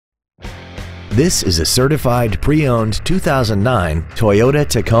This is a certified pre-owned 2009 Toyota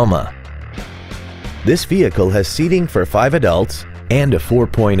Tacoma. This vehicle has seating for 5 adults and a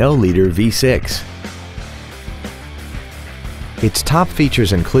 4.0-liter V6. Its top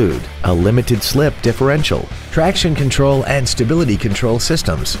features include a limited slip differential, traction control and stability control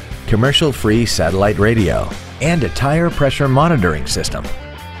systems, commercial-free satellite radio, and a tire pressure monitoring system.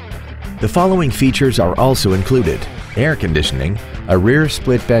 The following features are also included: air conditioning, a rear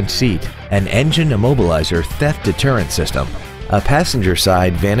split bench seat, an engine immobilizer theft deterrent system, a passenger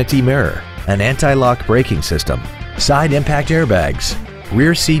side vanity mirror, an anti-lock braking system, side impact airbags,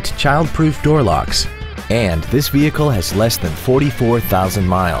 rear seat child-proof door locks, and this vehicle has less than 44,000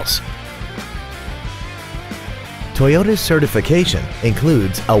 miles. Toyota's certification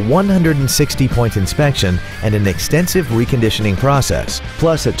includes a 160-point inspection and an extensive reconditioning process,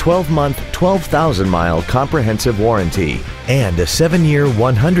 plus a 12-month, 12,000-mile comprehensive warranty and a 7-year,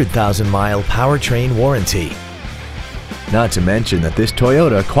 100,000-mile powertrain warranty. Not to mention that this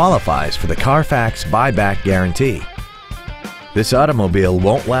Toyota qualifies for the Carfax buyback guarantee. This automobile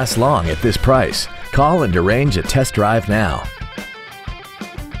won't last long at this price. Call and arrange a test drive now.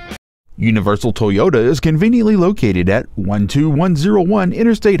 Universal Toyota is conveniently located at 12101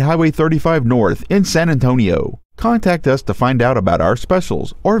 Interstate Highway 35 North in San Antonio. Contact us to find out about our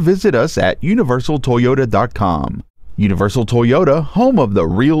specials or visit us at universaltoyota.com. Universal Toyota, home of the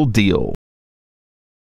real deal.